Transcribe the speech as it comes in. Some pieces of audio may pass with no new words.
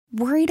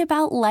Worried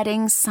about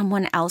letting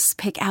someone else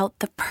pick out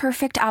the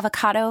perfect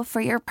avocado for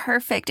your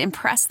perfect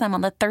impress them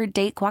on the third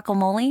date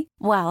guacamole?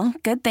 Well,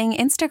 good thing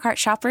Instacart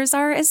shoppers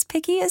are as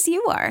picky as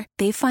you are.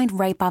 They find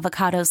ripe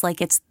avocados like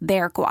it's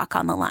their guac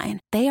on the line.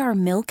 They are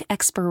milk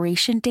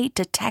expiration date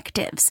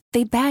detectives.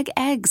 They bag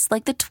eggs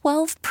like the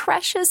 12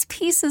 precious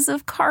pieces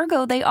of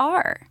cargo they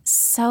are.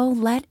 So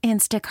let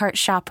Instacart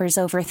shoppers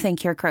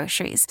overthink your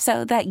groceries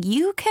so that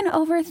you can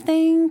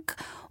overthink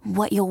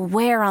what you'll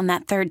wear on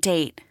that third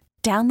date.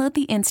 Download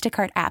the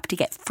Instacart app to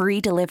get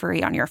free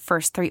delivery on your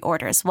first 3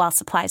 orders while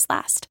supplies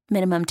last.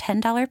 Minimum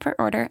 $10 per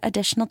order.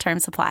 Additional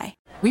terms apply.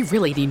 We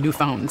really need new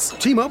phones.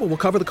 T-Mobile will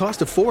cover the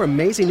cost of 4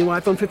 amazing new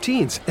iPhone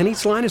 15s, and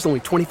each line is only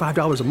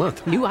 $25 a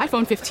month. New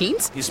iPhone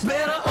 15s? It's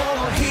better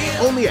over here.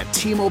 Only at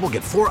T-Mobile,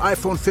 get 4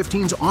 iPhone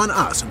 15s on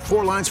us and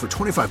 4 lines for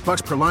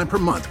 $25 per line per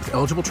month with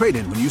eligible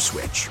trade-in when you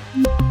switch.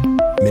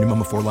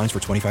 Minimum of 4 lines for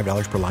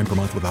 $25 per line per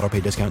month with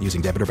autopay discount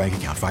using debit or bank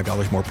account.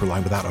 $5 more per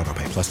line without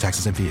autopay, plus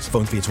taxes and fees.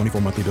 Phone fee at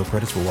 24 monthly bill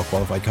credits for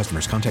well-qualified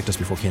customers. Contact us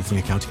before canceling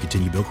account to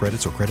continue bill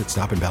credits or credit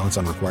stop and balance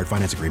on required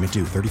finance agreement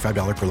due.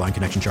 $35 per line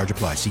connection charge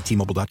applies. See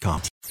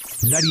T-Mobile.com.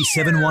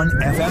 97.1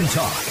 FM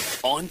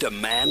Talk. On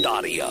demand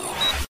audio.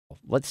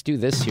 Let's do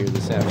this here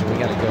this afternoon. We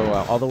got to go,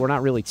 although we're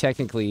not really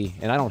technically,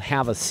 and I don't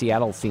have a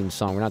Seattle theme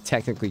song, we're not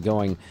technically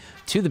going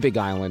to the big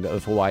island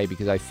of Hawaii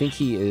because I think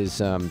he is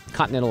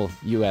continental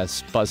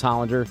U.S. Buzz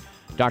Hollander.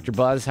 Dr.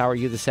 Buzz, how are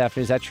you this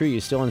afternoon? Is that true?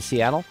 You're still in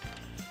Seattle?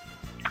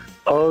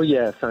 Oh,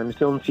 yes, I'm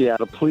still in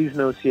Seattle. Please,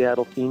 no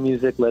Seattle theme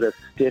music. Let us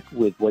stick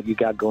with what you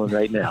got going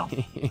right now.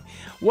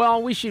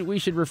 Well, we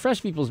should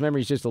refresh people's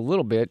memories just a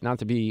little bit, not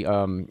to be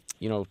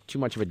too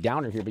much of a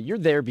downer here, but you're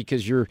there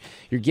because you're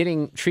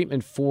getting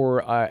treatment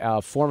for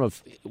a form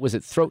of, was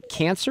it throat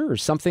cancer or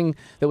something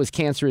that was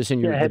cancerous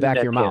in the back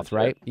of your mouth, cancer.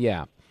 right?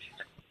 Yeah.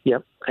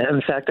 Yep.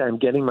 In fact, I'm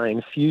getting my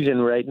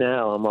infusion right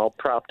now. I'm all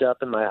propped up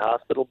in my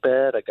hospital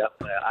bed. I got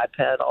my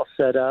iPad all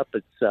set up.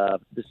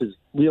 This is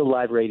real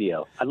live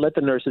radio. I let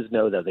the nurses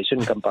know, though. They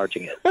shouldn't come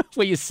barging in.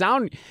 Well, you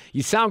sound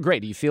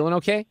great. Are you feeling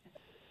okay?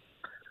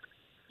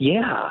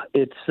 Yeah,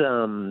 it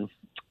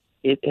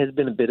has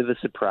been a bit of a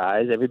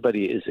surprise.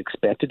 Everybody is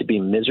expected to be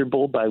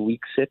miserable by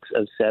week 6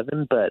 of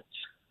 7, but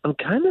I'm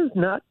kind of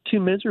not too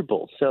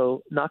miserable.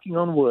 So knocking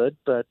on wood,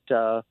 but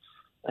I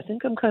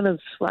think I'm kind of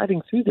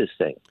sliding through this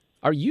thing.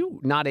 Are you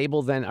not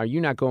able then? Are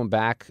you not going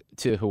back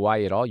to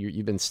Hawaii at all?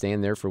 You've been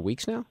staying there for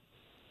weeks now?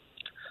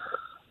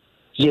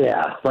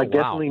 Yeah, wow.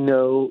 Definitely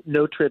no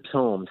trips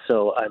home.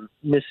 So I'm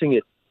missing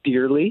it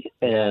dearly,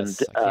 and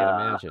yes, I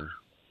can't imagine.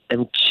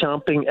 I'm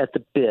chomping at the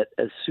bit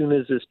as soon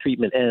as this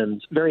treatment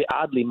ends. Very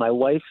oddly, my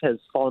wife has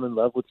fallen in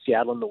love with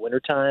Seattle in the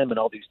wintertime and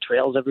all these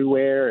trails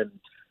everywhere and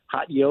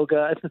hot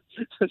yoga.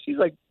 So she's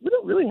like, we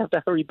don't really have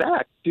to hurry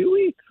back, do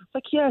we?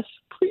 Like, yes,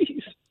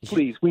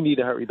 please, we need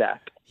to hurry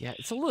back. Yeah,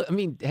 it's a little. I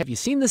mean, have you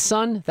seen the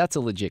sun? That's a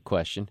legit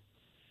question.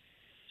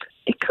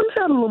 It comes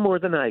out a little more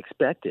than I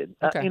expected.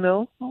 Okay.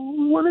 1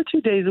 or 2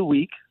 days a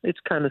week, it's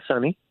kind of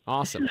sunny.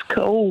 Awesome. It's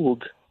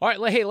cold. All right,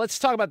 hey, let's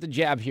talk about the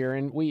jab here.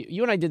 And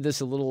you and I did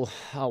this a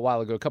while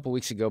ago, a couple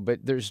weeks ago,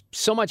 but there's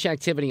so much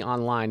activity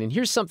online. And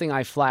here's something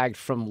I flagged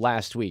from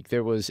last week.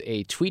 There was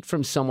a tweet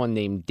from someone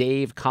named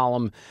Dave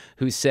Collum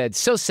who said,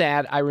 so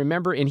sad, I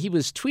remember, and he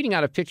was tweeting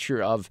out a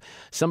picture of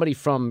somebody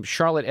from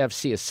Charlotte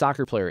FC, a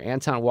soccer player,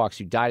 Anton Walkes,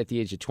 who died at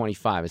the age of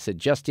 25. It said,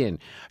 just in,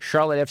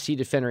 Charlotte FC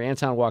defender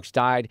Anton Walkes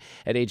died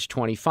at age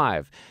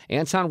 25.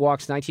 Anton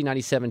Walkes,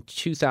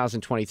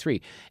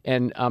 1997-2023.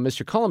 And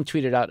Mr. Cullum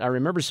tweeted out, I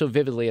remember so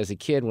vividly as a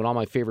kid when all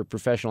my favorite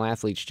professional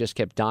athletes just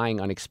kept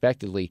dying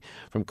unexpectedly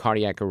from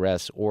cardiac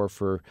arrest or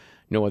for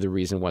no other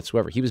reason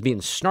whatsoever. He was being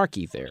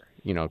snarky there,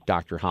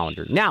 Dr.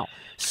 Hollander. Now,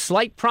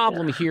 slight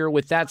problem here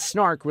with that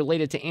snark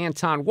related to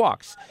Anton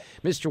Walkes.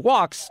 Mr.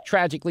 Walkes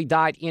tragically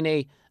died in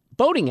a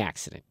boating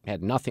accident.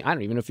 Had nothing, I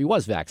don't even know if he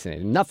was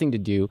vaccinated, nothing to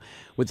do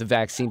with the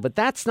vaccine. But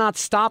that's not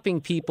stopping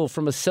people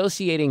from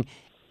associating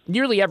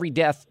nearly every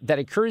death that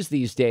occurs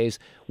these days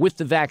with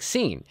the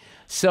vaccine.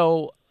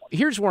 So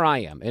here's where I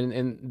am,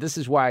 and this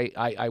is why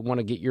I want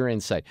to get your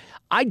insight.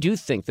 I do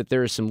think that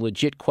there are some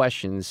legit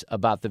questions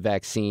about the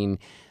vaccine,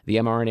 the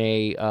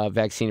mRNA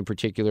vaccine in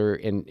particular,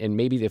 and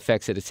maybe the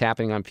effects that it's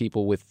happening on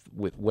people with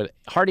what,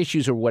 heart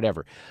issues or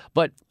whatever.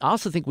 But I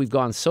also think we've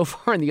gone so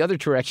far in the other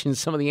direction,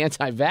 some of the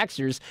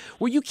anti-vaxxers,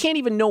 where you can't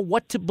even know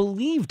what to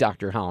believe,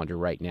 Dr. Hollander,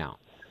 right now.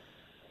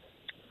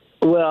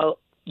 Well,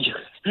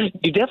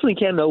 you definitely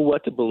can't know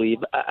what to believe.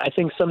 I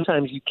think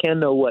sometimes you can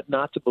know what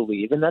not to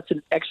believe, and that's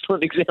an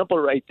excellent example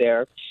right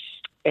there.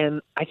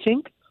 And I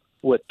think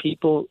what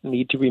people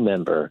need to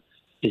remember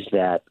is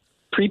that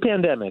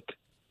pre-pandemic,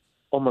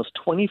 almost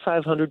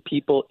 2,500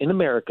 people in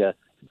America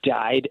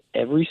died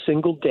every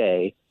single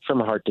day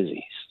from heart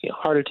disease,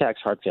 heart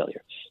attacks, heart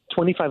failure.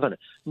 2,500.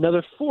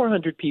 Another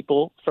 400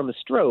 people from a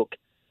stroke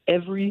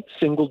every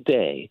single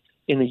day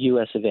in the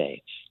U.S. of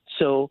A.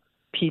 So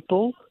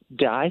people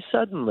die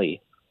suddenly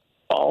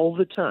all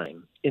the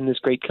time in this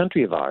great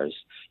country of ours.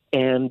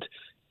 And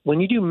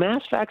when you do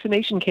mass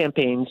vaccination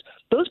campaigns,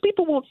 those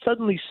people won't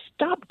suddenly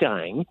stop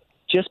dying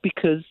just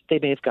because they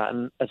may have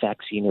gotten a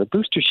vaccine or a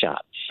booster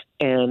shot.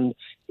 And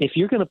if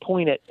you're going to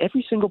point at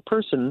every single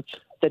person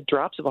that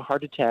drops of a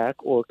heart attack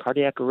or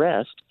cardiac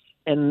arrest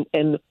and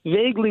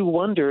vaguely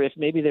wonder if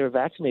maybe they were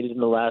vaccinated in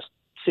the last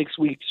 6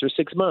 weeks or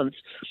 6 months,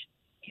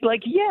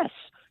 like, yes,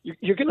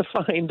 you're going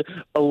to find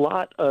a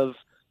lot of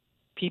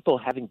people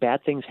having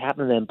bad things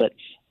happen to them, but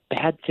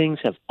bad things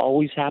have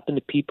always happened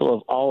to people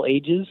of all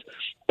ages,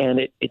 and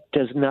it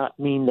does not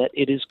mean that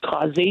it is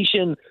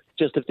causation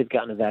just if they've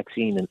gotten a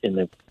vaccine in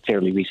the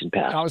fairly recent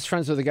past. I was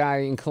friends with a guy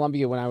in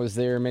Colombia when I was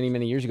there many,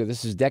 many years ago.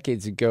 This is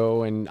decades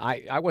ago, and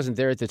I wasn't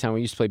there at the time.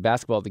 We used to play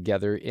basketball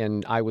together,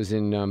 and I was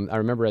in, I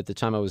remember at the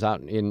time I was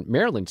out in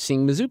Maryland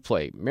seeing Mizzou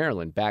play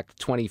Maryland back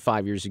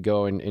 25 years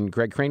ago, and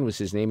Greg Crane was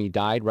his name. He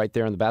died right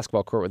there on the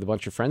basketball court with a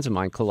bunch of friends of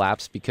mine,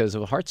 collapsed because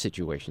of a heart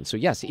situation. So,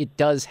 yes, it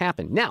does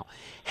happen. Now,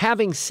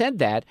 having said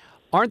that,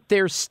 aren't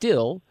there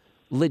still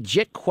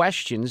legit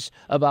questions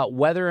about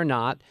whether or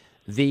not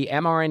the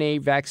mRNA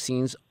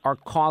vaccines are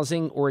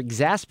causing or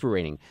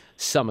exasperating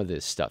some of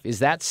this stuff? Is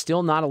that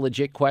still not a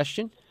legit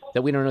question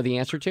that we don't know the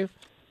answer to?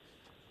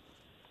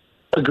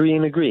 Agree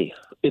and agree.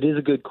 It is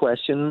a good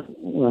question.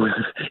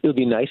 It would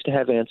be nice to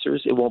have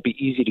answers. It won't be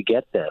easy to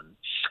get them.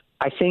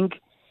 I think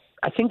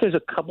there's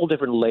a couple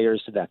different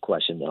layers to that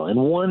question, though.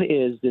 And one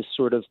is this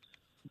sort of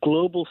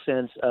global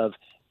sense of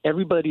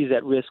everybody's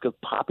at risk of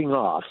popping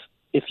off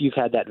if you've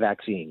had that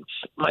vaccine,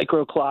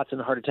 microclots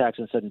and heart attacks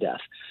and sudden death.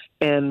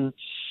 And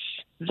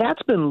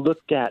that's been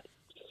looked at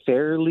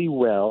fairly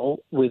well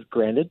with,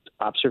 granted,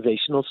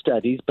 observational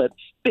studies, but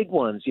big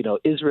ones,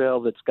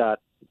 Israel that's got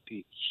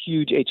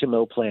huge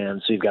HMO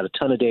plans, so you've got a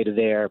ton of data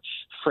there.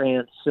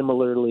 France,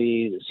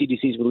 similarly, the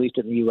CDC's released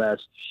it in the U.S.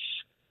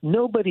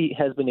 Nobody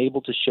has been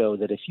able to show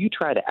that if you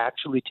try to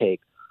actually take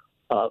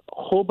a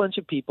whole bunch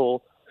of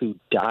people who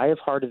die of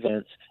heart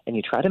events and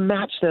you try to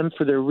match them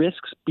for their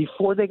risks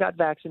before they got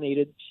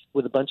vaccinated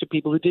with a bunch of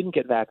people who didn't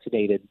get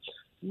vaccinated,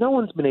 no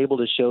one's been able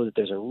to show that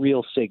there's a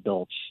real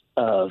signal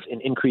of an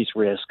increased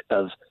risk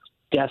of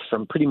death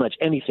from pretty much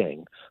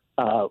anything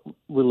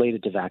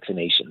related to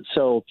vaccination.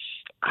 So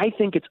I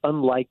think it's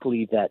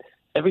unlikely that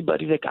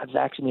everybody that got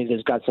vaccinated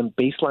has got some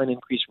baseline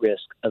increased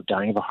risk of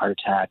dying of a heart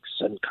attack,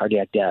 some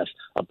cardiac death,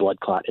 a blood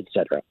clot,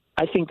 etc.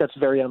 I think that's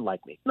very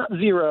unlikely. Not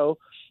zero,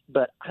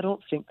 but I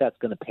don't think that's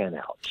going to pan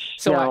out.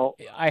 So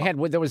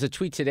now, there was a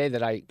tweet today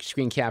that I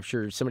screen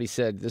captured. Somebody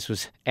said, this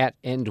was at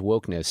End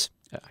Wokeness.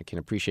 I can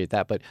appreciate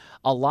that. But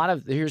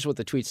here's what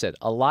the tweet said.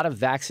 A lot of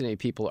vaccinated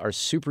people are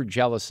super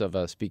jealous of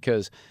us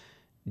because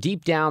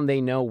deep down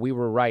they know we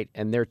were right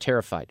and they're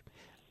terrified.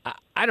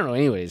 I don't know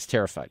anybody that's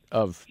terrified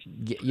of,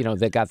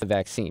 that got the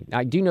vaccine.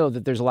 I do know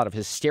that there's a lot of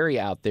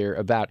hysteria out there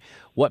about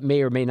what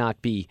may or may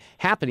not be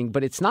happening,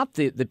 but it's not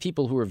the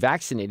people who are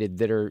vaccinated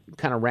that are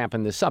kind of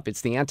ramping this up.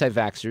 It's the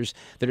anti-vaxxers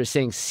that are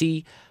saying,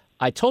 see,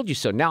 I told you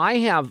so. Now, I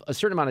have a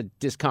certain amount of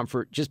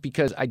discomfort just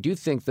because I do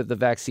think that the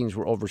vaccines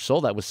were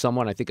oversold. I was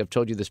someone, I think I've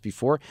told you this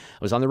before, I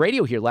was on the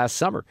radio here last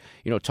summer,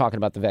 talking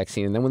about the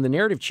vaccine. And then when the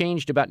narrative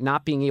changed about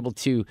not being able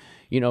to,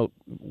 you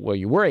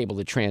were able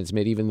to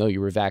transmit even though you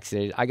were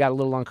vaccinated, I got a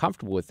little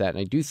uncomfortable with that. And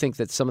I do think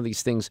that some of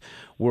these things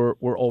were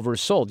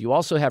oversold. You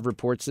also have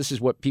reports, this is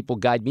what people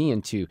guide me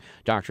into,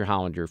 Dr.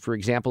 Hollander. For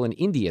example, in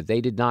India,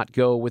 they did not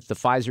go with the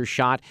Pfizer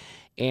shot.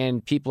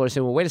 And people are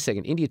saying, well, wait a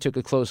second, India took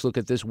a close look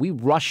at this. We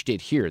rushed it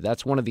here.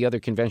 That's one of the other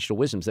conventional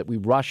wisdoms, that we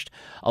rushed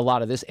a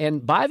lot of this.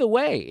 And by the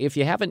way, if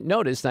you haven't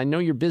noticed, I know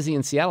you're busy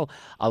in Seattle,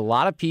 a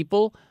lot of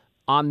people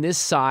on this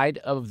side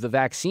of the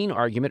vaccine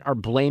argument are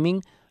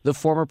blaming the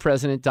former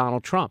President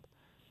Donald Trump.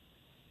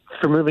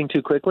 For moving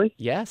too quickly?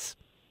 Yes.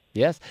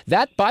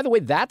 That, by the way,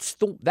 that's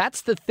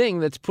the thing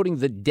that's putting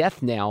the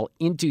death knell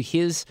into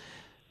his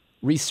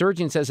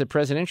resurgence as a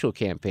presidential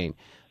campaign.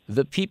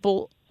 The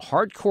people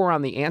hardcore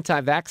on the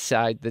anti-vax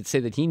side that say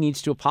that he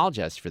needs to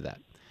apologize for that.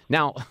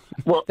 Now,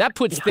 that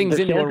puts things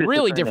into a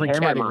really different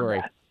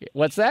category.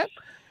 What's that?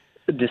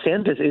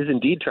 DeSantis is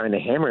indeed trying to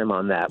hammer him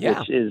on that,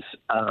 which is,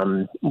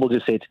 we'll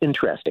just say it's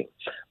interesting.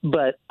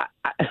 But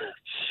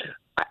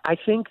I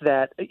think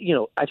that,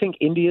 I think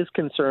India's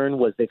concern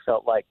was they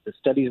felt like the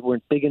studies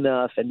weren't big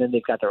enough, and then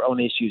they've got their own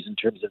issues in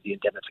terms of the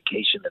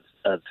indemnification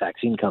of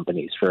vaccine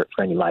companies for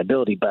any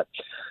liability. But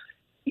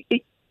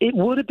it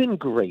would have been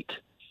great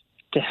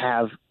to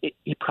have,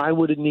 he probably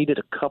would have needed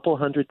a couple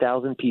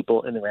 100,000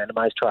 people in the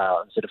randomized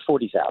trial instead of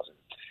 40,000.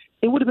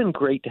 It would have been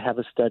great to have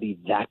a study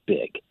that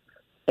big.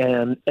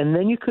 And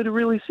then you could have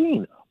really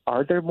seen,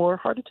 are there more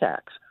heart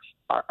attacks?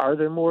 Are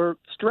there more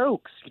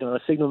strokes? A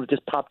signal that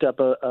just popped up,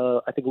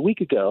 I think, a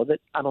week ago that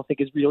I don't think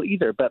is real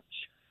either. But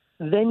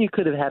then you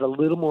could have had a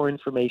little more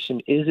information.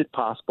 Is it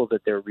possible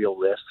that there are real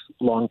risks,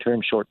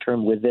 long-term,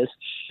 short-term, with this?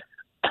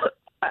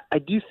 I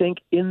do think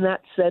in that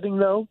setting,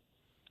 though,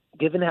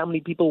 given how many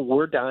people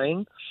were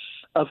dying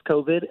of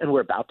COVID and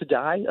were about to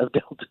die of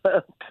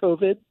Delta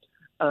COVID,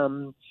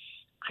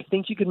 I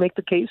think you could make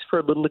the case for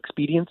a little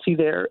expediency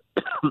there,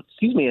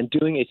 and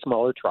doing a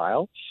smaller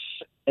trial.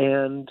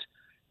 And,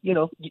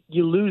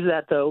 you lose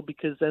that, though,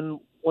 because then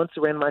once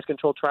the randomized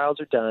controlled trials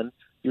are done,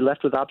 you're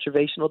left with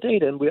observational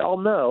data. And we all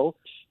know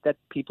that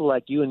people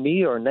like you and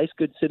me are nice,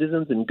 good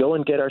citizens and go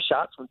and get our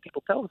shots when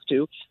people tell us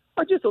to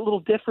are just a little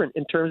different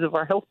in terms of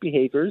our health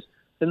behaviors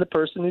than the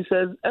person who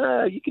says,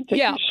 you can take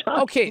your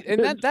shot. Okay,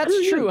 and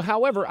that's true.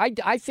 However,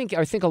 I think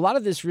a lot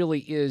of this really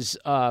is,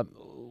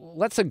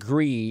 let's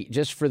agree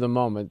just for the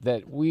moment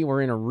that we were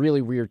in a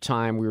really weird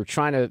time. We were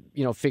trying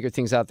to, figure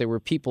things out. There were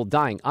people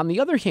dying. On the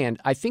other hand,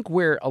 I think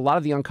where a lot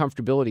of the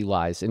uncomfortability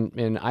lies,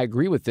 and I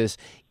agree with this,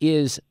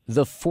 is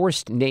the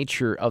forced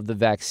nature of the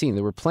vaccine.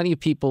 There were plenty of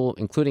people,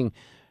 including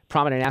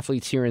prominent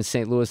athletes here in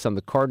St. Louis on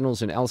the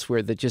Cardinals and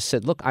elsewhere, that just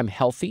said, look, I'm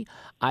healthy.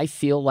 I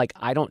feel like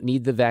I don't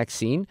need the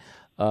vaccine.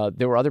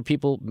 There were other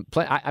people.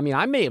 I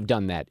may have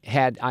done that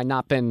had I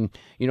not been,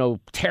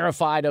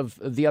 terrified of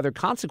the other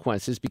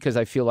consequences, because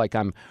I feel like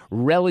I'm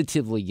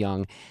relatively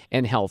young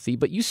and healthy.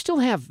 But you still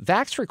have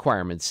vax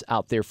requirements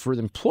out there for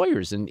the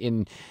employers,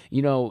 and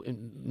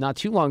not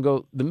too long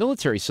ago, the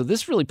military. So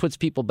this really puts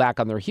people back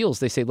on their heels.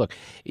 They say, look,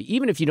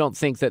 even if you don't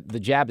think that the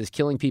jab is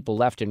killing people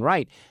left and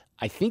right,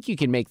 I think you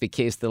can make the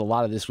case that a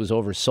lot of this was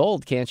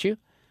oversold, can't you?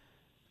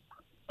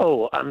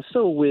 Oh, I'm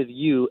so with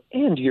you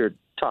and your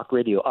talk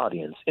radio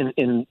audience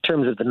in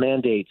terms of the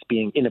mandates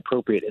being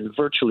inappropriate in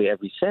virtually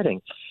every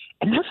setting.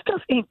 And that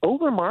stuff ain't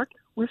over, Mark.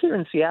 We're here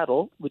in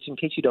Seattle, which, in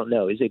case you don't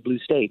know, is a blue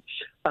state.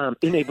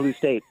 In a blue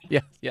state. Yeah,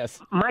 yes.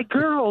 My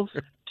girls,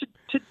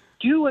 to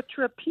do a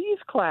trapeze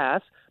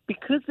class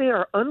because they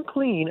are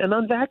unclean and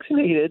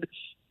unvaccinated,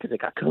 because they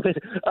got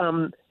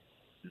COVID,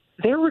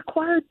 they're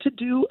required to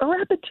do a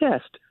rapid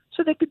test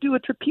so they could do a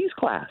trapeze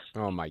class.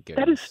 Oh, my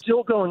goodness. That is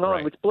still going on,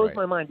 Right, which blows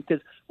my mind,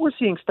 because we're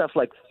seeing stuff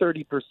like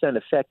 30%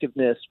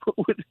 effectiveness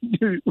with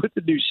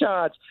the new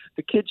shots.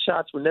 The kids'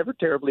 shots were never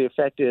terribly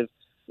effective.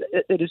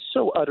 It is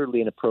so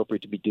utterly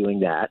inappropriate to be doing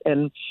that.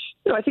 And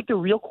I think the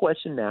real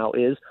question now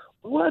is,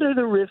 what are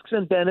the risks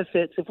and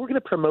benefits if we're going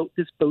to promote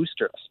this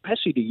booster,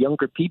 especially to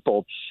younger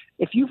people?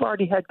 If you've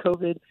already had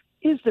COVID,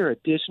 is there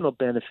additional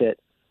benefit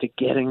to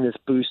getting this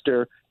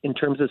booster in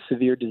terms of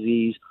severe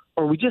disease?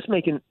 Or are we just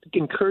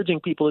encouraging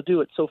people to do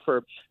it? So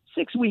for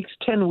 6 weeks,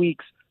 10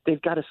 weeks,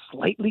 they've got a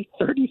slightly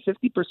 30,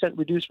 50%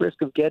 reduced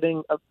risk of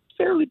getting a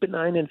fairly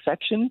benign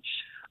infection.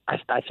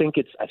 I think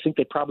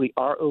they probably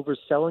are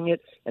overselling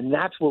it, and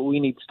that's what we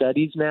need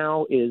studies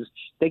now. Is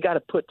they got to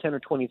put 10 or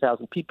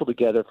 20,000 people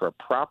together for a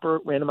proper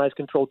randomized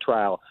controlled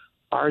trial.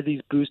 Are these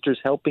boosters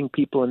helping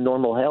people in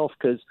normal health?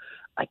 Because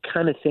I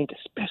kind of think,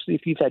 especially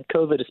if you've had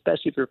COVID,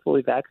 especially if you're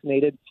fully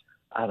vaccinated,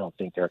 I don't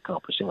think they're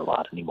accomplishing a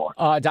lot anymore.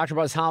 Dr.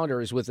 Buzz Hollander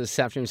is with us this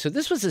afternoon. So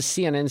this was a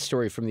CNN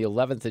story from the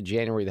 11th of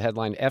January. The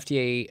headline,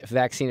 FDA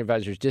vaccine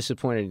advisors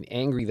disappointed and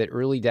angry that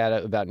early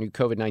data about new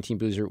COVID-19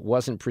 booster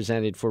wasn't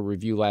presented for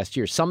review last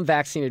year. Some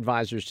vaccine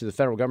advisors to the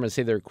federal government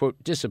say they're, quote,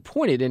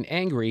 disappointed and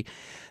angry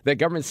that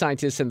government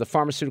scientists and the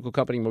pharmaceutical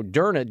company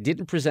Moderna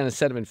didn't present a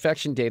set of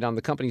infection data on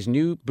the company's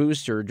new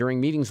booster during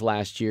meetings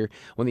last year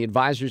when the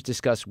advisors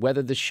discussed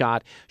whether the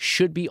shot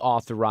should be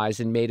authorized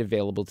and made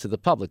available to the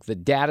public. The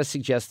data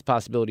suggests the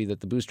possibility that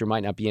the booster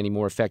might not be any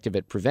more effective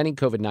at preventing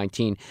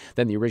COVID-19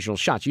 than the original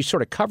shots. You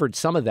sort of covered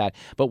some of that,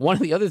 but one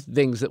of the other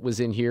things that was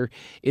in here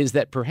is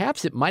that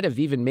perhaps it might have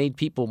even made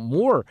people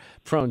more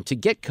prone to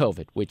get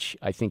COVID, which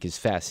I think is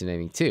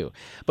fascinating too.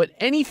 But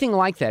anything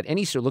like that,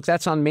 look,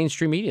 that's on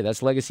mainstream media,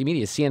 that's legacy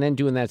media, CNN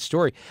doing that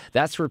story.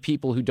 That's where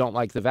people who don't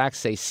like the vax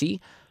say, see,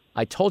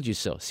 I told you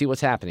so. See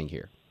what's happening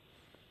here.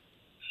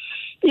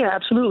 Yeah,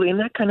 absolutely. And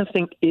that kind of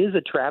thing is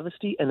a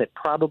travesty, and it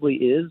probably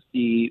is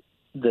the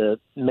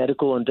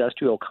medical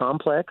industrial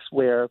complex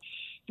where,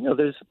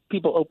 there's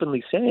people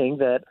openly saying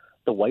that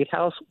the White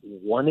House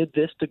wanted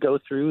this to go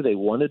through. They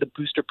wanted a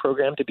booster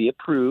program to be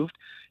approved.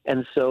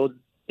 And so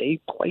they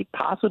quite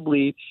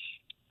possibly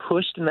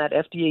pushed in that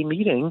FDA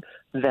meeting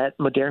that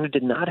Moderna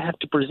did not have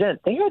to present.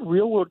 They had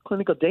real-world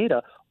clinical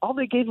data. All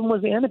they gave them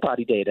was the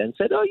antibody data and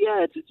said, oh,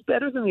 yeah, it's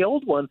better than the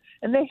old one.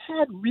 And they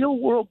had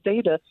real-world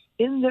data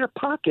in their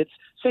pockets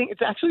saying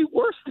it's actually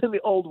worse than the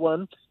old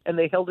one, and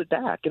they held it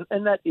back. And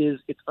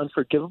it's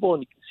unforgivable,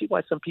 and you can see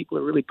why some people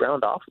are really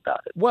browned off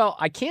about it. Well,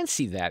 I can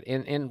see that.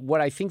 And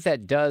what I think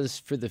that does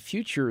for the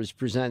future is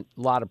present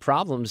a lot of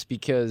problems,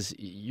 because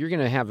you're going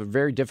to have a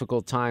very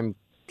difficult time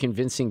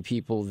convincing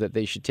people that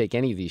they should take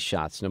any of these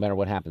shots, no matter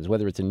what happens,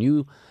 whether it's a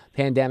new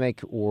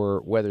pandemic or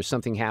whether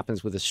something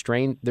happens with a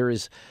strain. There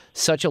is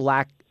such a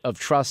lack of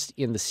trust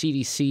in the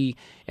CDC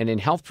and in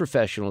health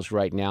professionals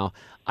right now.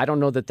 I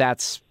don't know that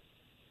that's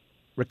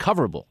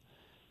recoverable.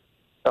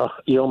 Oh,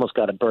 you almost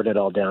got to burn it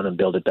all down and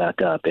build it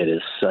back up. It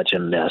is such a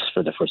mess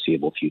for the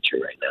foreseeable future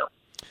right now.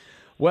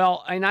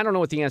 Well, and I don't know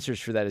what the answers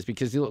for that is,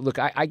 because, look,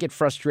 I get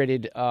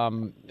frustrated.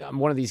 I'm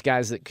one of these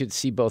guys that could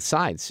see both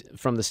sides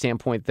from the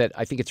standpoint that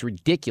I think it's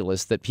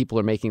ridiculous that people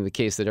are making the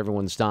case that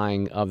everyone's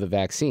dying of the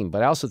vaccine.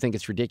 But I also think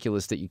it's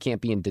ridiculous that you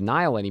can't be in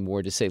denial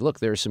anymore to say,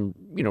 look, there are some,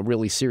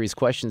 really serious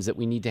questions that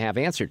we need to have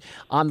answered.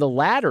 On the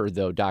latter,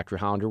 though, Dr.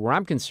 Hollander, where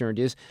I'm concerned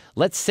is,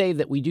 let's say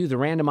that we do the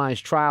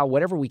randomized trial,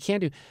 whatever we can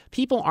do,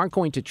 people aren't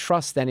going to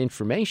trust that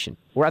information.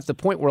 We're at the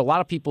point where a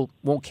lot of people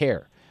won't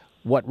care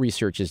what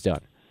research is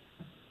done.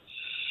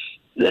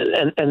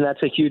 And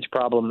that's a huge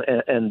problem,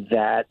 and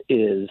that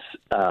is,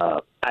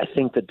 I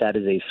think that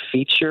is a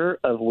feature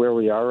of where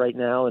we are right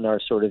now in our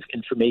sort of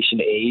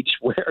information age,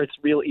 where it's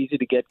real easy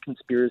to get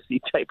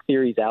conspiracy-type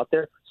theories out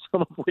there,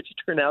 some of which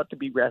turn out to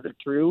be rather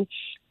true.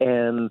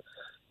 And,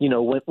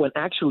 when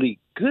actually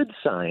good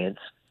science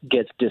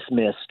gets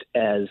dismissed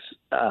as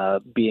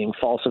being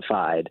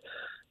falsified,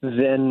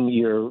 then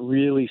you're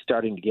really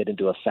starting to get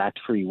into a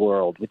fact-free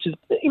world, which is,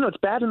 it's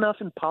bad enough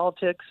in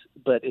politics,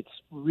 but it's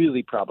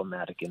really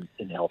problematic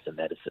in health and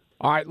medicine.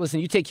 All right, listen,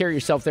 you take care of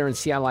yourself there in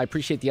Seattle. I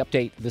appreciate the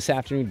update this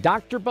afternoon.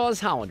 Dr.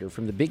 Buzz Hollander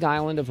from the Big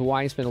Island of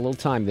Hawaii spent a little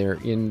time there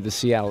in the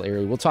Seattle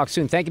area. We'll talk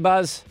soon. Thank you,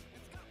 Buzz.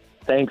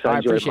 Thanks. I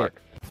enjoyed it,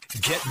 Mark.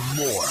 Get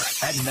more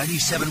at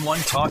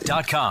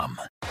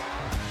 971talk.com.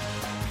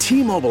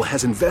 T-Mobile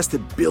has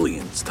invested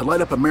billions to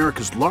light up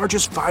America's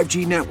largest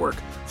 5G network,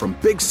 from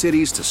big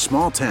cities to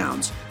small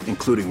towns,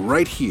 including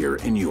right here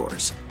in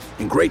yours.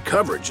 And great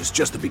coverage is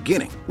just the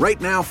beginning. Right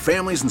now,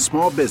 families and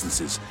small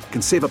businesses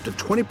can save up to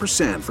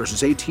 20%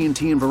 versus AT&T and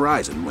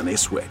Verizon when they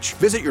switch.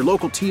 Visit your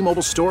local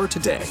T-Mobile store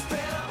today.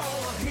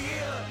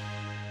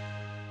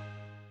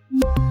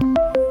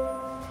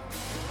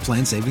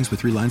 Plan savings with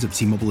 3 lines of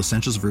T-Mobile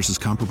Essentials versus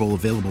comparable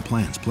available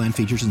plans. Plan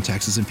features and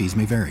taxes and fees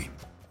may vary.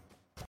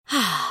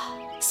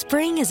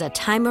 Spring is a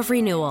time of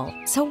renewal,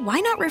 so why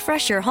not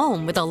refresh your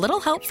home with a little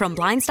help from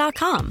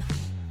Blinds.com?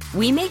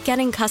 We make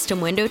getting custom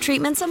window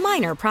treatments a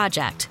minor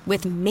project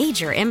with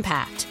major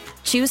impact.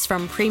 Choose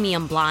from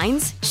premium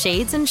blinds,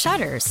 shades, and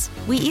shutters.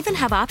 We even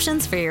have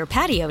options for your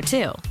patio,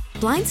 too.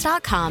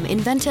 Blinds.com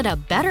invented a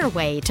better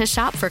way to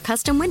shop for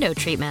custom window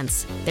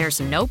treatments. There's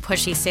no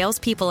pushy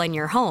salespeople in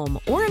your home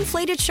or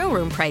inflated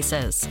showroom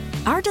prices.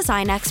 Our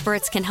design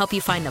experts can help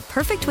you find the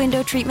perfect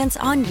window treatments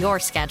on your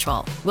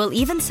schedule. We'll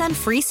even send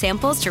free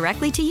samples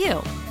directly to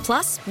you.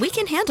 Plus, we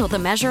can handle the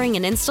measuring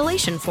and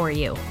installation for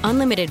you.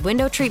 Unlimited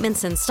window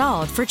treatments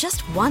installed for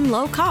just one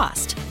low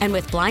cost. And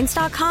with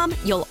Blinds.com,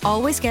 you'll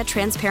always get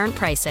transparent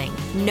pricing.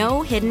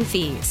 No hidden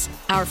fees.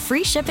 Our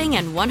free shipping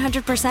and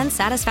 100%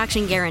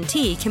 satisfaction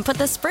guarantee can put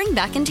the spring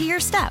back into your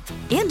step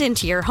and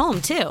into your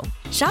home, too.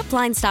 Shop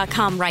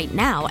Blinds.com right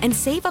now and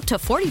save up to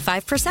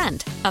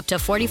 45%. Up to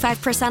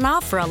 45%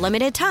 off for a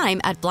limited time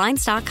at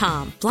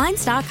Blinds.com.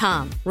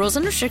 Blinds.com. Rules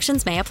and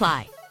restrictions may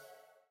apply.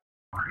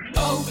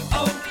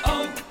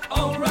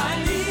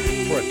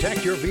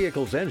 Protect your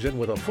vehicle's engine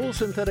with a full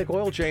synthetic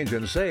oil change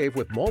and save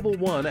with Mobil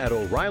 1 at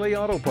O'Reilly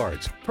Auto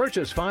Parts.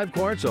 Purchase 5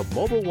 quarts of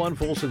Mobil 1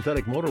 full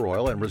synthetic motor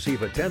oil and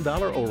receive a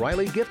 $10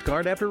 O'Reilly gift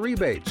card after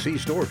rebate. See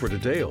store for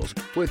details.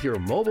 With your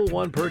Mobil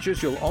 1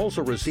 purchase, you'll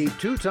also receive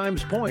 2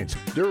 times points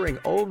during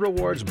O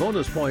Rewards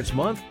Bonus Points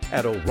Month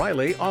at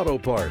O'Reilly Auto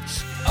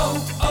Parts.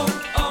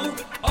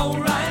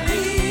 O'Reilly